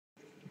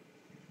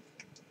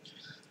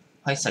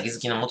はい、酒好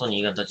きな元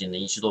新潟人の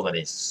飲酒動画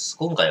です。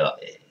今回は、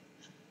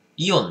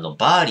イオンの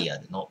バーリア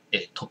ルの、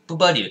トップ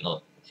バリュー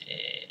の、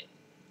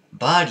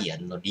バーリア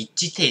ルのリッ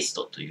チテイス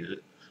トとい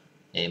う、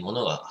も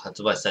のが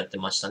発売されて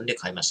ましたんで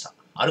買いました。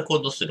アルコー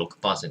ル度数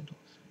 6%、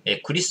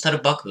クリスタ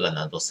ル麦芽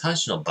など3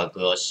種の麦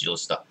芽を使用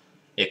した、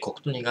コ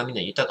クと苦味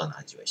の豊かな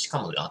味わい。し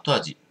かも後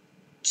味、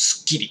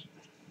すっきり。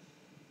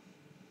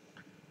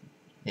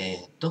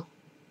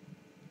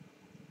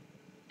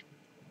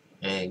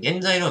原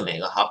材料名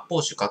が発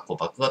泡酒、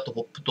麦芽と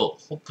ホ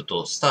ップ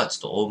とスター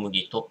チと大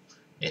麦と、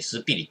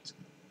スピリッツ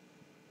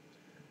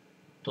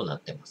とな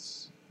っていま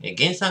す。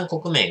原産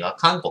国名が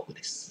韓国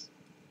です。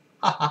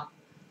はは。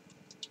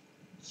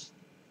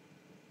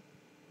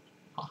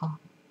はは。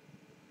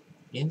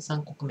原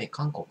産国名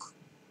韓国。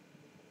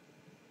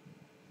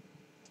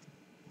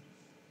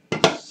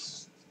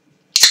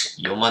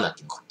読まな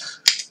きゃよかった。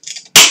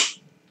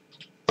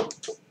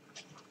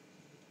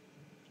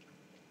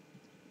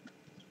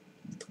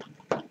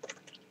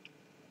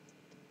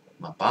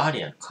まあ、バー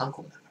リアル韓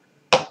国だか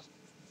ら。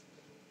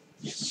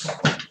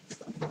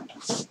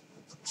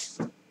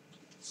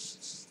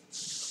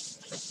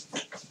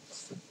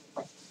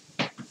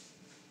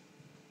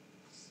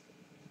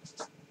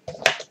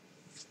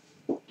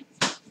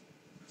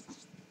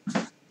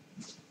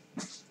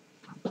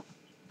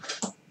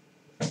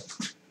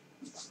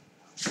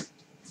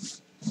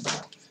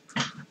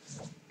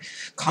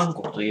韓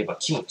国といえば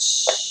キム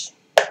チ。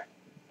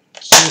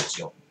キム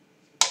チを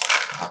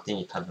当て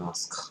に食べま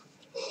すか。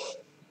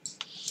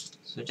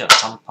それじゃあ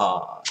乾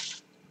杯。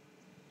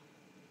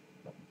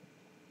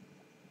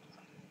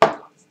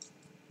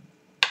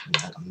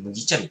なんか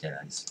麦茶みたい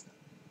な味する。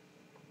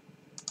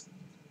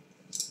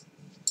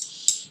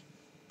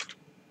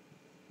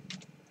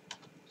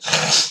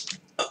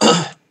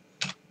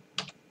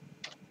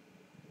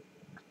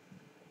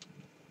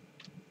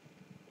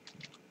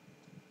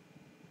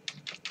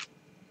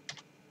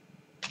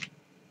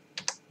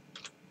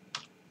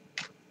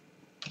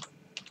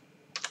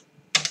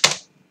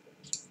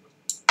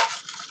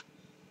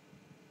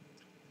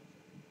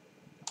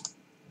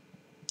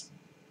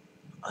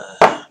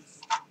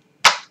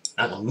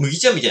なんか麦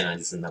茶みたいな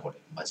味すんな、これ。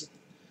マジで。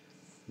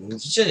麦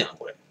茶じゃん、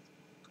これ。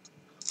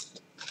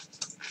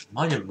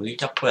マジで麦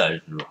茶っぽい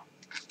味するわ。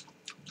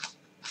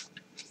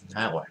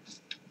なんやこれ。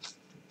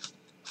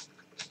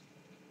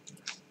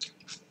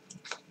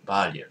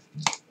バーリアル。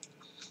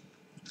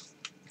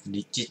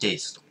リッチテイ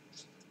スト。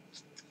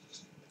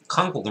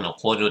韓国の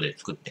工場で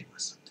作っていま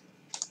す。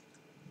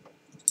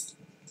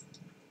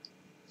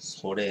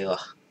それは、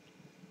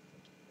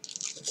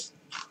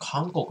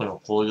韓国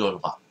の工場と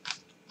か、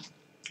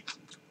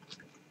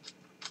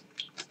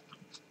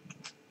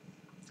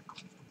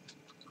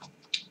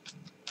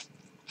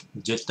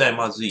絶対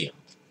まずいやん。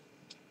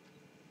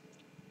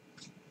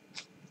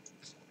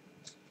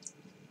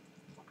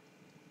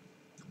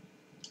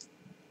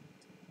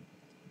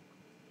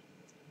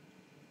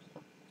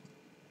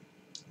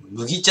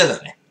麦茶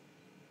だね。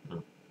う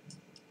ん。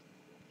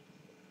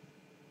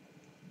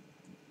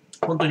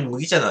本当に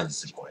麦茶の味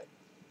する、これ。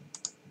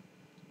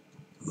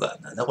うわ、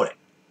なんだこれ。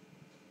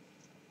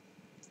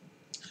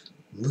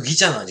麦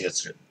茶の味が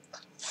する。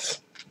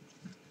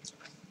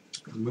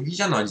麦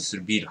茶の味す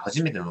るビール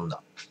初めて飲ん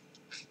だ。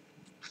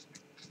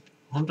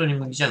本当に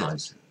麦茶の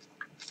味する。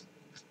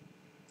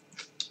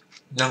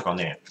なんか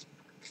ね、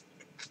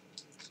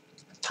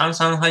炭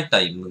酸入った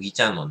麦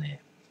茶の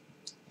ね、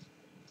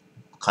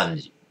感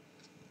じ。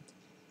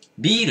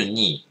ビール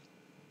に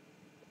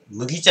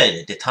麦茶入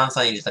れて炭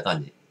酸入れた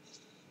感じ。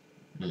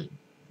うん。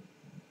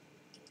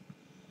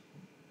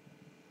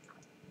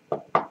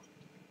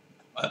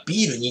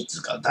ビールにっつ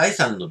うか、第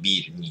3の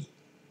ビールに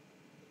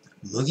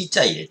麦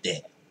茶入れ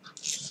て、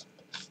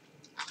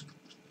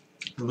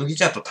麦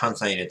茶と炭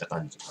酸入れた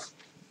感じ。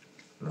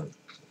うん。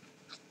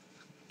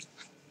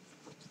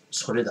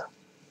それだ。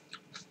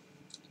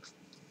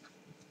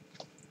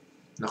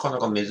なかな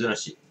か珍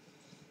しい。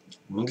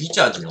麦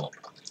茶味の、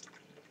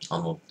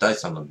第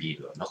3のビー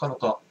ルはなかな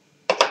か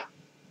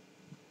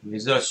珍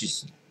しいっ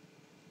すね。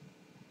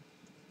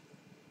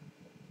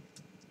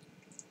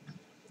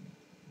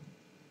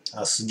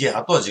あ、すげえ、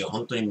後味が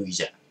本当に麦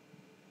茶や。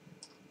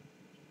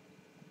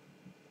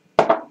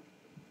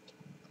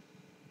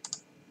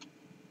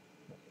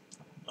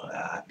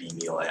微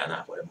妙や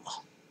な、これも。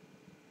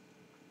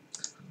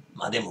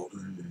まあでも、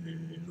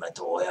まあ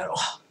どうやろう。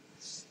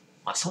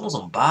まあそも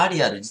そもバー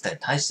リアル自体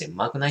大してう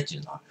まくないってい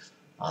うの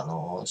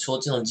は、承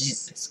知の事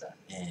実ですから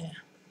ね。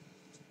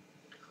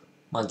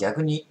まあ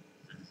逆に、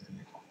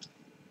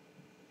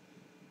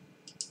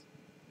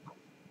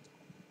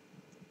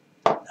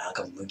なん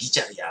か麦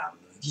茶、いや、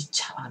麦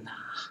茶は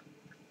な。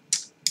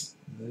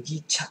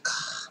麦茶か。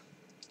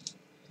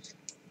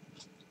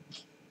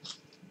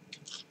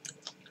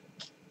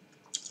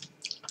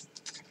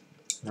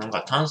なん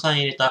か炭酸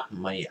入れた。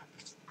まあいいや。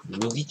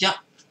麦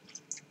茶。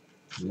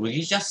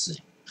麦茶っす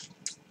ね。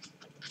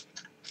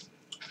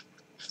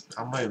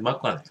あんまりうま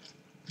くはない。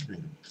う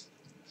ん。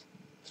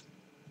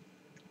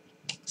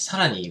さ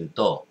らに言う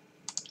と、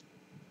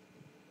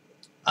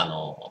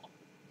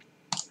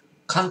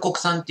韓国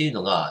産っていう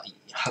のが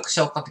拍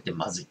車をかけて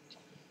まずい。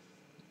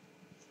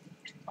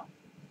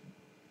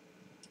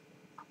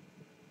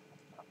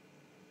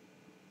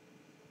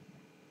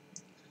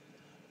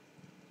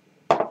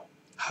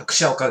拍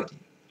車をかけてい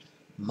る。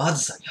ま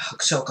ずさに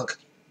拍車をかけ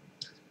てい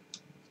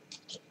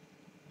る。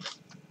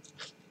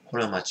こ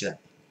れは間違いない。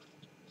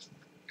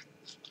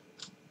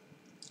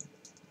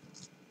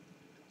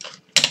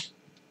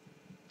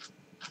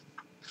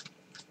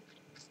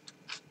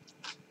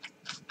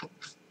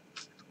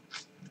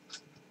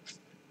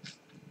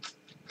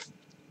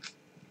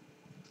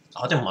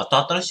あ、でもま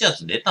た新しいや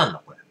つ出たん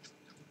だ、これ。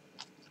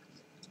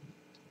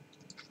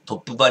トッ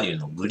プバリュー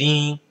のグリ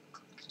ーン、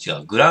違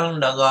う、グラン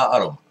ラガーア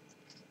ロマ。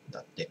だ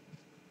って。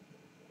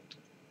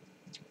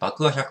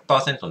麦芽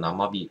 100%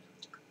 生ビール。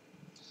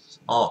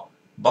あ、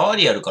バー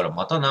リアルから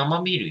また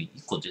生ビー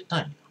ル1個出たん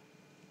や。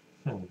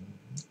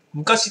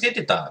昔出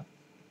てた、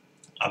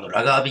ラ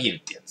ガービール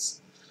ってや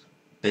つ。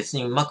別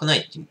にうまくな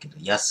いって言うけど、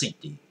安いっ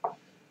ていう。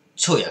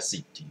超安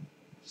いっていう。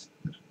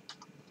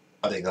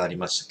あれがあり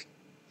ましたけ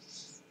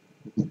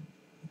ど。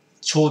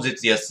超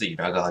絶安い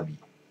ラガービー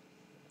ル。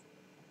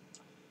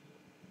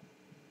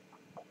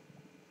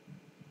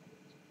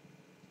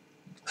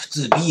普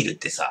通ビールっ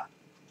てさ、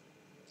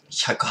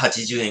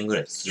180円ぐ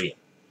らいするやん。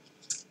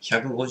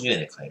150円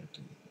で買えると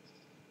いう。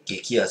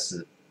激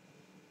安。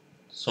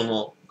そ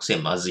のくせ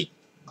まずい。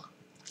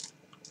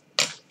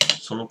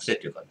そのくせ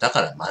というか、だ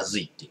からまず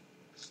いってい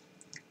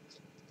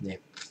う。ね。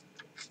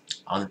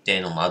安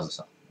定のまず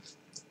さ。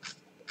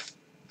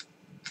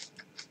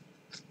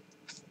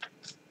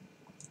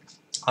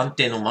安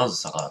定のまず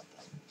さがあった。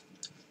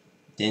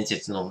伝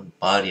説の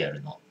バーリア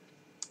ルの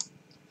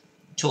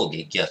超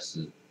激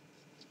安。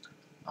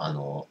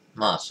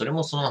まあ、それ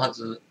もそのは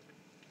ず。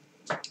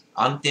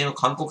安定の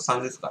韓国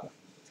産ですから。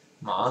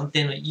まあ、安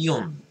定のイオ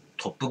ン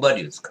トップバリ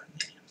ューですから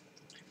ね。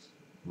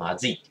ま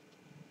ずい。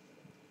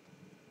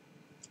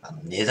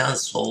値段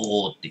相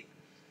応っていう。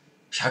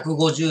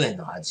150円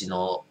の味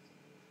の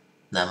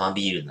生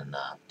ビールだ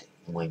なって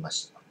思いま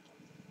した。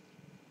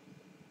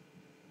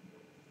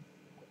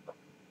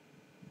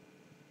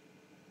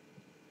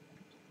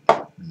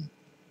うん。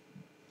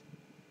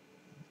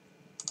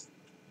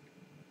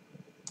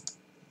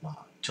まあ、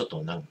ちょっ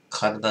となんか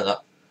体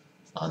が、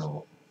な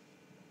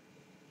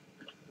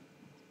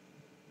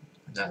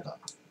んか、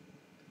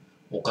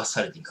侵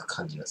されていく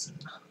感じがする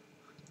な。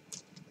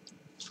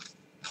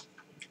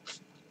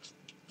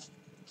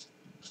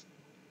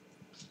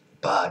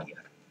バーリア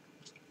ル。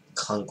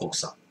韓国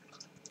産。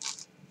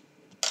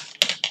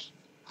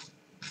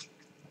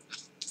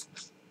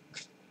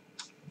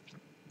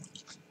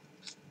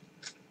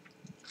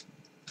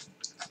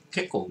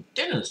結構売っ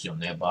てるんですよ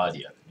ね、バー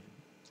リアルね。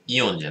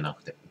イオンじゃな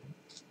くて。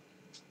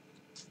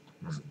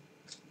うん。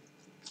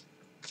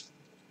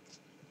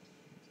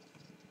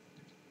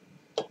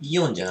イ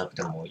オンじゃなく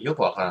てもよ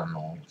くわからん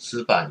の、ス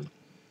ーパーに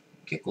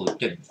結構売っ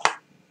てるんですよ。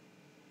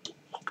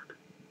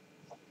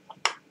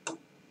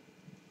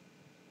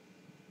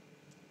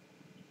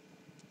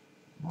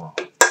ま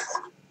あ。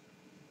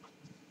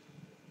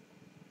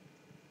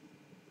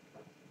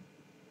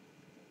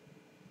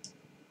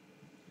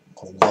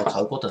今後は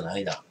買うことな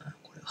いだろうな、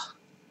これは。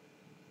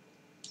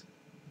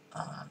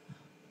ああ。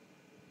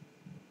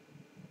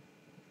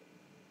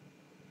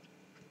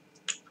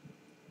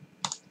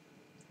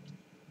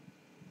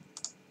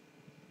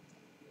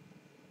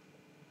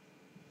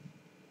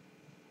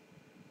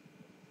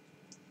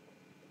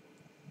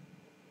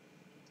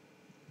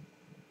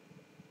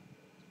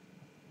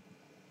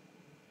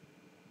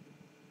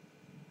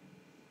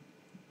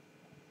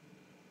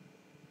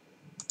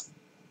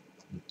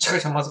めちゃく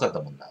ちゃまずかった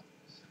もんな。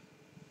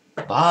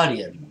バー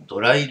リアルのド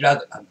ライビ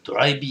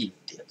ールっ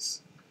てや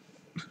つ。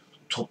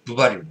トップ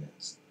バリューのや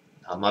つ。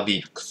生ビ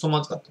ール、クソ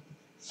まずかったもん。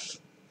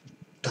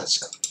確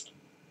か。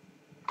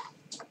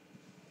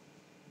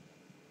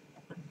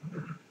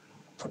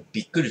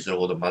びっくりする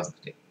ほどまず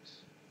くて。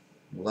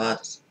うわー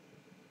です。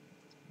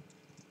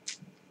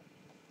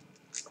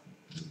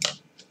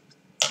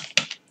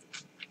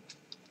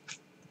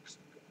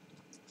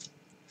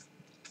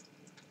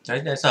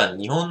大体さ、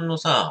日本の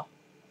さ、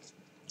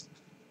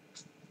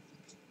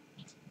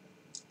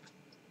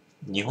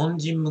日本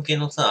人向け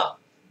のさ、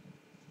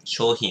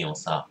商品を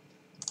さ、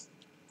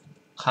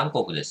韓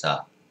国で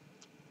さ、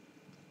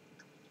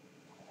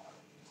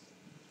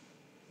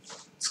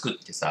作っ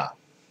てさ、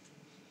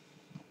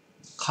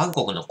韓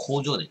国の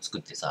工場で作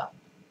ってさ、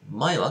う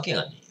まいわけ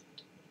がねえ。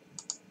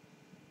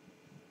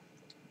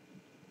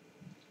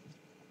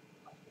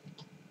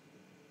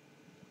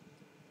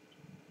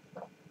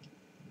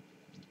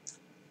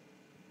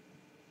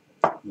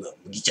うわ、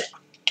麦茶。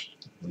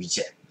麦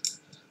茶。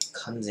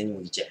完全に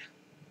麦茶。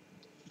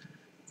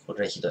こ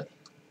れはひどい。う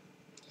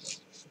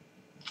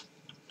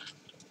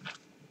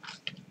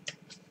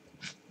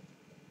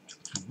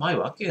まい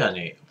わけが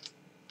ねえよ。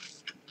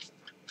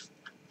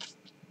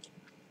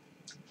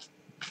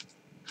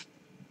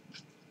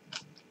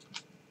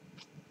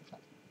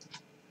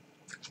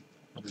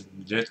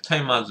絶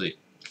対まずい。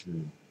う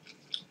ん。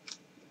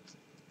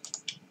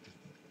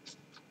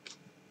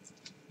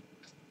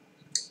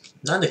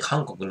なんで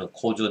韓国の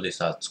工場で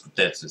さ、作っ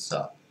たやつで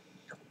さ、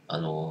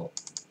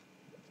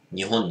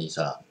日本に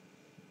さ、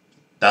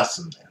出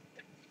すんだよ。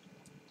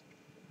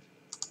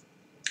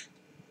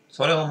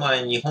それお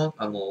前、日本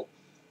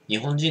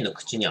人の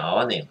口に合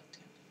わねえよって。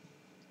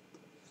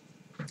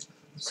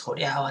そ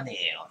りゃ合わね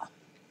えよ。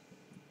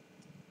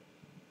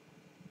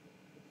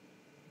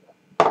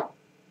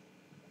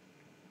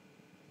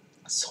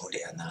そ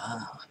りゃな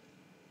あ。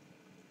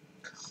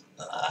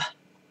ああ。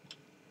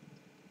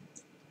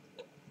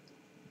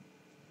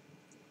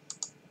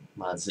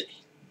まずい。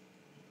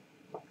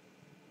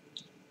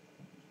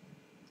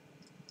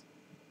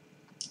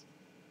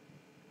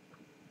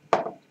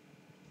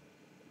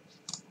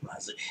ま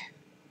ずい。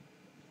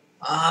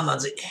ああ、ま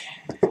ずい。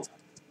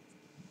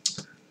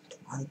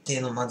安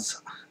定のまず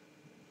さ。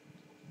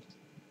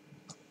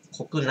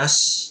コクな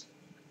し。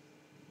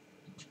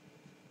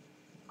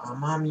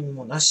甘み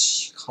もな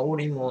し。香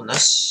りもな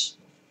し。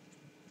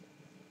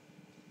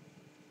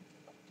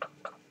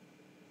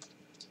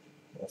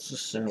おす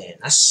すめ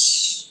な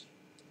し。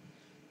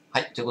は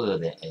い、ということ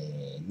で、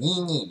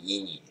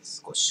2222で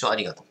す。ご視聴あ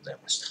りがとうござい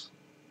ました。